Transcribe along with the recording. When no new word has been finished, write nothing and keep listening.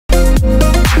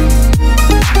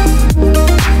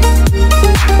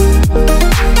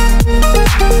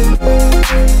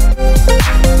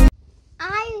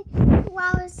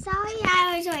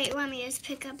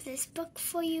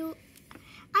for you.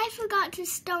 I forgot to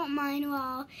start mine.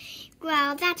 Well,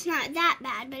 that's not that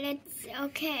bad, but it's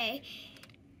okay.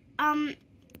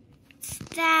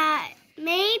 That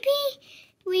maybe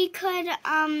we could,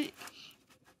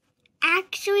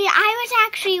 actually, I was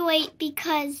actually late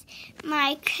because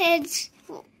my kids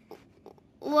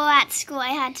were at school. I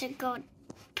had to go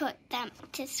put them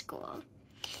to school.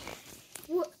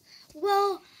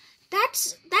 Well,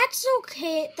 that's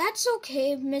okay. That's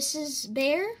okay, Mrs.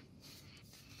 Bear.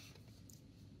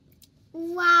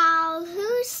 Wow,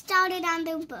 who started on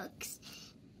the books?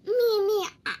 Me.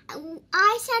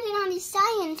 I started on the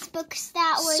science books.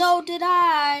 That was. So did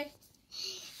I.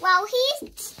 Well, he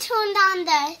turned on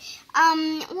the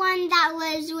one that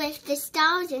was with the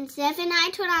stars and stuff, and I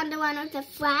turned on the one with the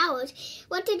flowers.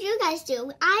 What did you guys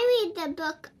do? I read the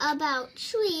book about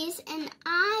trees, and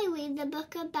I read the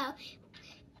book about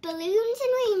balloons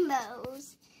and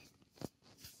rainbows.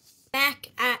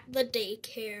 Back at the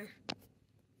daycare.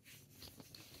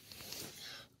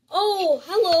 Oh,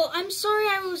 hello. I'm sorry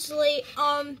I was late.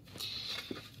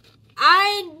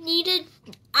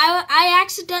 I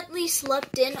accidentally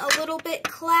slept in a little bit,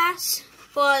 class,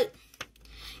 but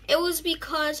it was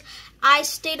because I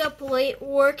stayed up late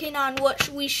working on what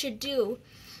we should do.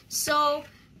 So,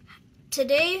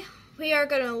 today we are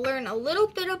going to learn a little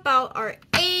bit about our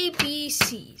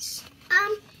ABCs.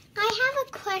 I have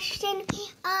a question.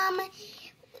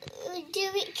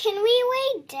 Can we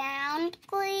lay down,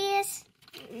 please?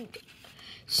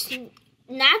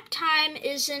 Nap time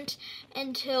isn't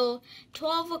until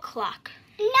 12 o'clock.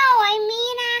 No, I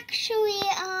mean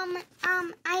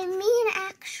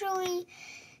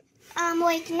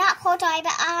like not close my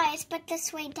eyes, but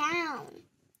this way down.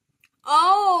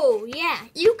 Oh, yeah,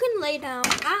 you can lay down.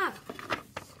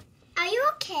 Are you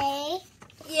okay?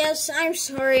 Yes, I'm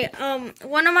sorry.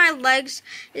 One of my legs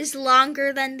is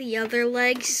longer than the other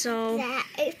leg, so.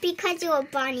 It's because you're a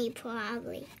bunny,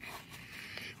 probably.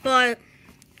 But,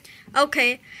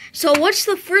 okay, so what's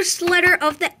the first letter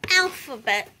of the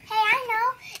alphabet? Hey, I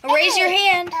know. Raise your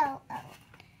hand.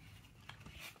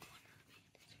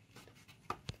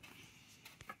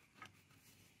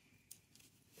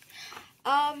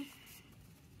 Oh.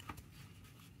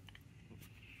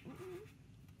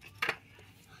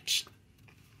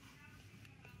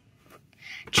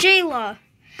 Jayla,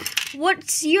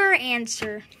 what's your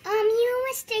answer? You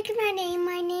mistaken my name.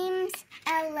 My name's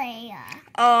Alea.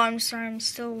 Oh, I'm sorry. I'm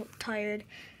still tired.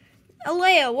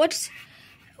 Alea, what's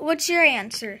your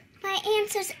answer? My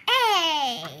answer's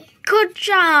A. Good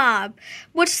job.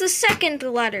 What's the second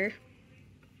letter?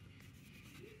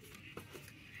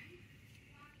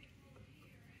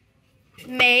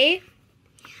 May.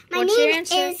 What's your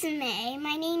answer?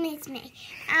 My name is May.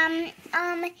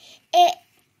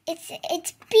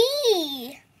 It's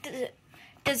B.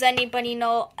 Does anybody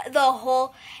know the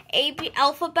whole AB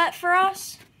alphabet for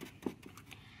us?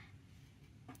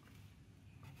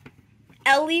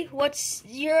 Ellie, what's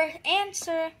your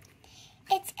answer?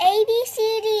 It's A, B,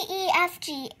 C, D, E, F,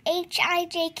 G, H, I,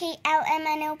 J, K, L, M,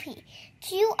 N, O, P,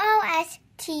 Q, R, S,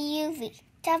 T, U, V,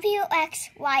 W, X,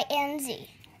 Y, and Z.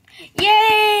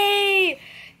 Yay!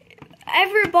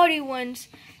 Everybody wins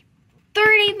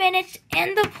 30 minutes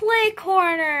in the play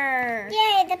corner.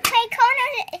 Yay, the play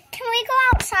corner. Can we go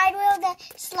outside where the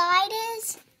slide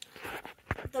is?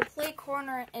 The play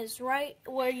corner is right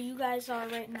where you guys are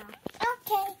right now.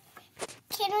 Okay.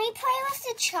 Can we play with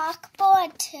the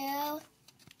chalkboard too?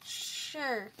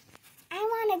 Sure. I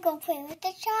want to go play with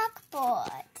the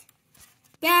chalkboard.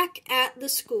 Back at the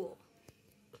school.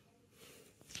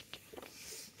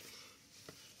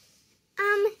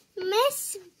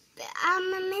 Miss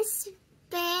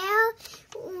Bear,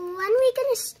 when are we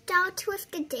going to start with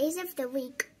the days of the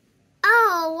week?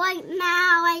 Oh, right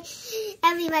now,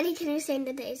 everybody can sing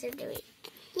the days of the week.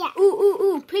 Yeah.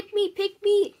 Ooh, pick me.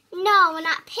 No, we're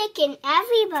not picking.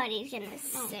 Everybody's going to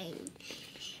sing.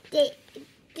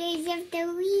 Days of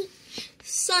the week.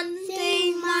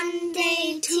 Sunday,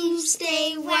 Monday,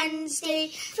 Tuesday,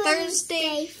 Wednesday,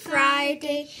 Thursday,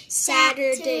 Friday,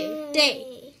 Saturday,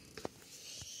 day.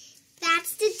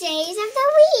 That's the days of the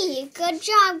week. Good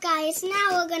job, guys.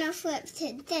 Now we're going to flip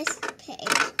to this page.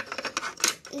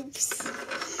 Oops.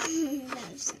 That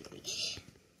was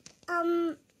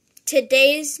funny.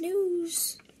 Today's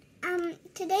news.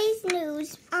 Today's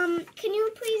news. Can you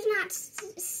please not...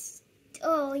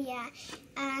 oh, yeah.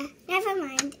 Never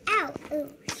mind. Ow.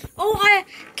 Ooh. Oh,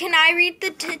 can I read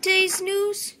the today's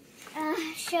news?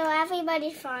 Sure,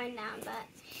 everybody's falling down, but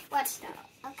let's start.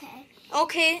 Okay.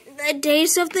 Okay, the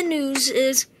days of the news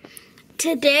is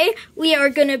today we are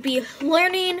going to be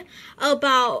learning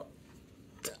about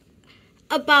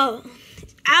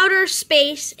outer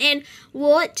space and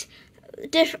what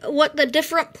the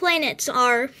different planets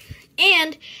are.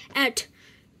 And at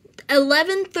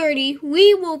 11:30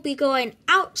 we will be going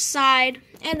outside,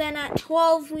 and then at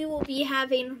 12 we will be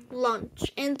having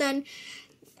lunch, and then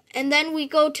we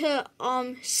go to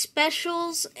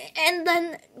specials, and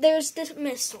then there's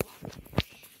dismissal.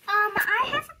 I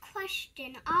have a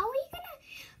question. Are we gonna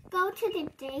go to the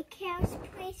daycare's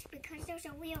place because there's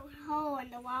a real hole in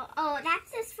the wall? Oh,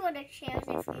 that's just for the chairs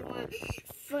if we want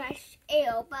fresh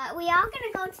air. But we are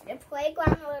gonna go to the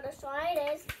playground where the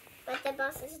slide is. But the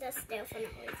bus is just still for no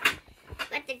reason.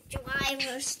 But the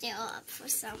driver's still up for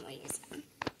some reason.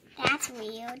 That's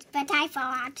weird. But I fell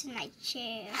out of my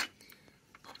chair.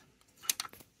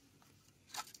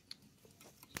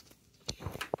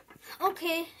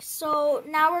 Okay, so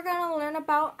now we're going to learn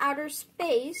about outer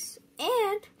space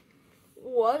and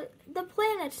what the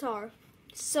planets are.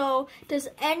 So, does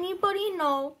anybody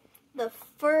know the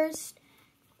first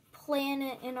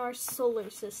planet in our solar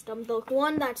system, the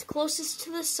one that's closest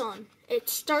to the sun? It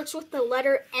starts with the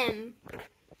letter M.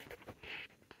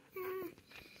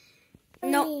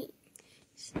 No.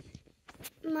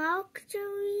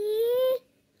 Mercury.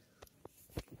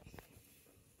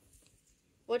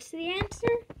 What's the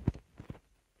answer?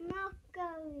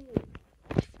 Mercury.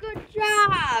 Good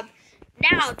job.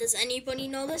 Now, does anybody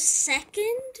know the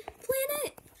second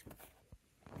planet?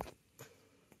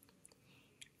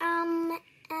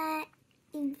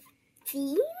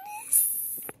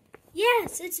 Venus?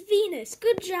 Yes, it's Venus.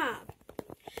 Good job.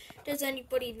 Does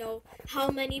anybody know how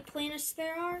many planets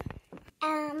there are?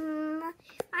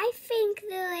 I think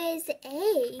there is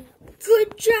 8.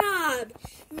 Good job.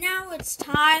 Now it's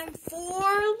time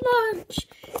for lunch.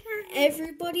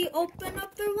 Everybody open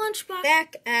up their lunchbox.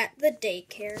 Back at the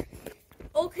daycare.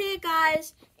 Okay,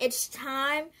 guys, it's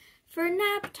time for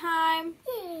nap time.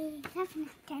 Yay, that's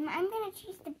nap time. I'm going to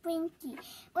choose the blankie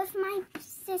with my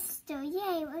sister.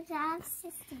 Yay, with our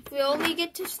sister. We only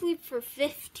get to sleep for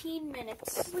 15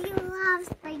 minutes. We love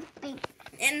sleeping.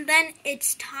 And then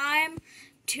it's time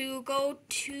to go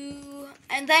to,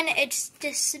 and then it's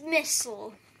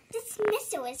dismissal.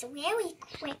 Dismissal is really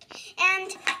quick.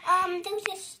 And there's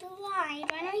a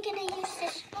slide. When are we going to use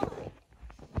this slide?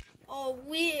 Oh,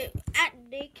 we at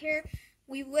daycare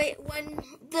we wait when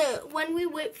we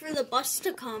wait for the bus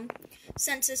to come.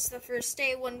 Since it's the first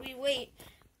day, when we wait,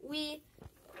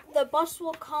 the bus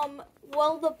will come.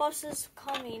 While the bus is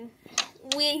coming,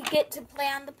 we get to play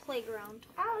on the playground.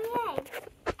 Oh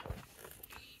yay!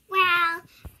 Well,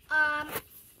 I'm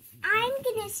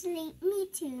gonna sleep. Me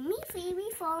too. Me 3,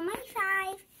 me 4, me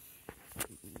 5.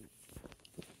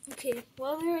 Okay,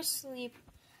 while you're asleep,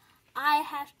 I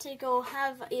have to go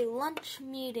have a lunch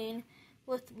meeting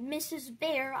with Mrs.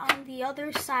 Bear on the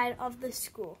other side of the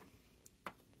school.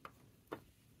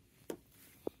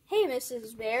 Hey,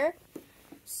 Mrs. Bear.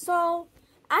 So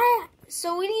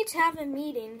we need to have a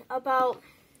meeting about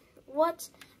what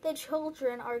the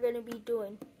children are going to be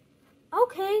doing.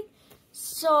 Okay,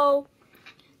 so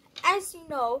as you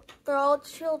know, they're all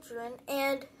children,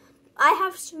 and I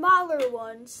have smaller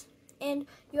ones, and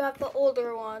you have the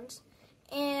older ones,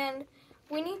 and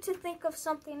we need to think of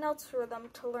something else for them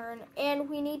to learn, and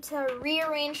we need to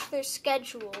rearrange their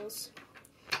schedules.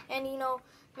 And you know,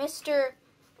 Mr.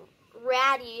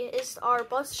 Ratty is our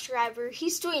bus driver.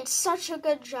 He's doing such a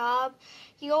good job.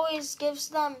 He always gives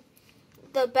them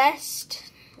the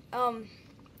best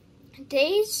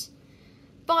days,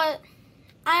 but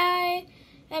I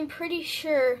am pretty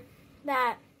sure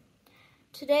that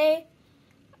today,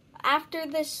 after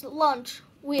this lunch,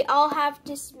 we all have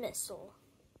dismissal.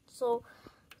 So,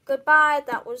 goodbye.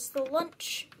 That was the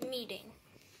lunch meeting.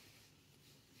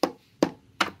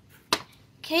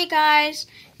 Okay, guys,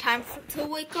 time to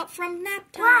wake up from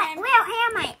nap time. Where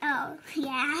am I? Oh,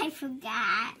 yeah, I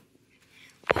forgot.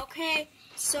 Okay,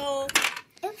 so...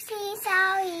 Oopsie,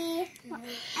 sorry.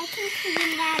 I can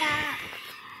clean that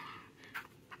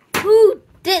up. Who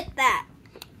did that?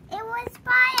 It was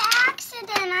by accident.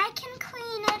 I can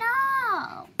clean it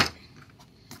up.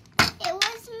 It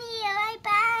was me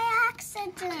by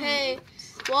accident. Okay,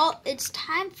 well, it's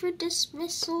time for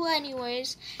dismissal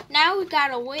anyways. Now we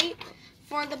gotta wait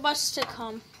for the bus to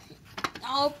come.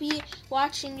 I'll be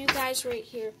watching you guys right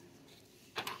here.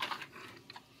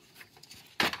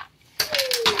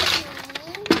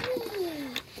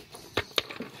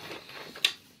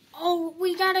 Oh,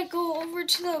 we gotta go over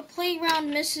to the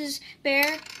playground, Mrs.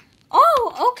 Bear.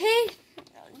 Oh, okay.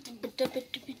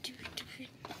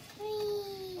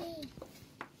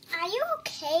 Are you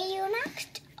okay? You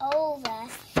knocked over.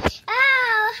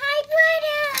 Oh, hi,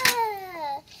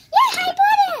 brother. Yeah, hi,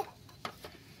 brother.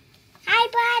 Hi,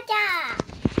 brother.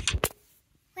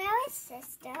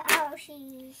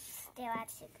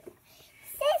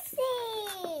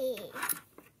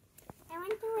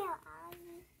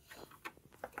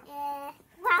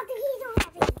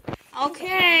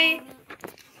 Okay.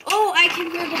 Oh, I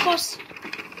can hear the bus.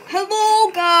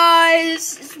 Hello,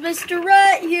 guys. It's Mr.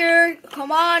 Rhett here.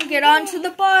 Come on, get onto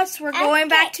the bus. We're going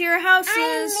back to your houses.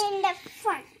 I'm in the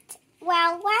front.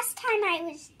 Well, last time I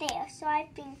was there, so I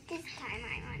think this time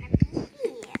I want to be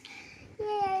here. Yeah,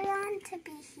 I want to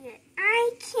be here.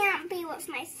 I can't be with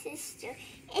my sister.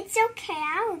 It's okay.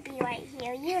 I will be right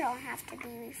here. You don't have to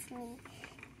be with me.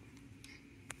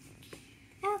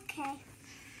 Okay.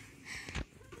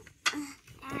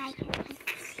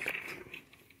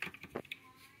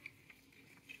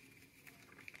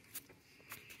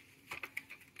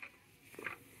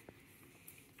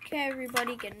 Okay,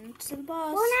 everybody, get into the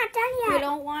bus. We're not done yet. We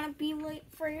don't want to be late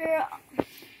for your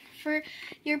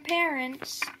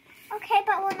parents. Okay,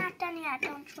 but we're not done yet.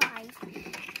 Don't drive.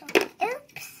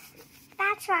 Oops.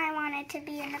 That's why I wanted to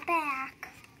be in the back.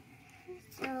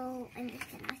 So I'm just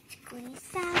gonna squeeze.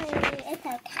 Sorry, it's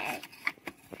okay.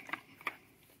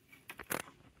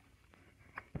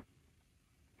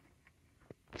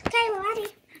 Okay, we're ready.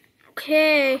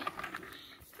 Okay.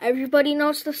 Everybody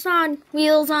knows the song.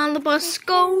 Wheels on the bus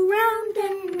go round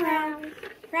and round,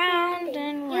 round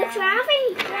and round. You're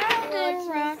driving Round and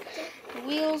round. The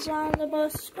wheels on the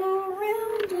bus go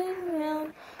round and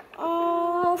round,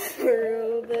 all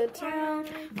through the town.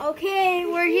 Okay,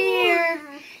 we're here.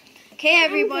 Okay,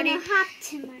 everybody, I'm gonna hop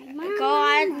to my mom. go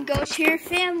on and go to your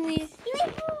family.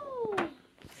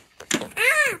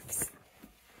 Apps.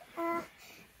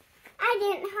 I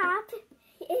didn't hop.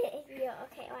 Yeah,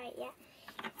 okay, right, yeah.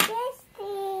 This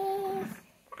is,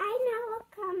 I know what's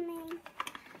coming.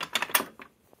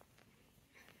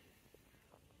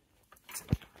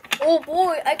 Oh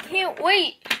boy, I can't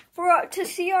wait to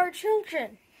see our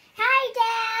children. Hi,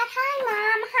 Dad. Hi,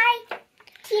 Mom. Hi,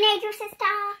 teenager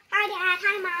sister. Hi, Dad.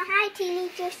 Hi, Mom. Hi,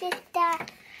 teenager sister.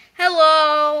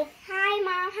 Hello. Hi,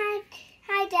 Mom.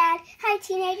 Hi, Dad. Hi,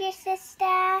 teenager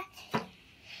sister.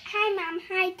 Hi, Mom.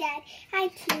 Hi, Dad. Hi,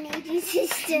 teenager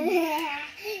sister.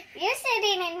 You're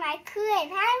sitting in my crib.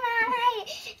 Hi, Mom. Hi,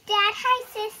 Dad. Hi,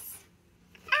 sis.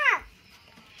 Ah.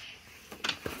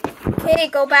 Okay,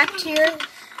 go back to your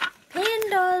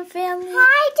panda family.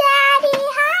 Hi, Daddy.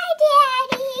 Hi,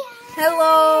 Daddy.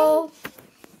 Hello.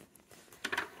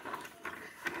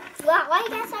 Well, I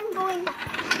guess I'm going back.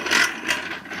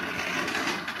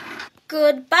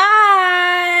 Goodbye.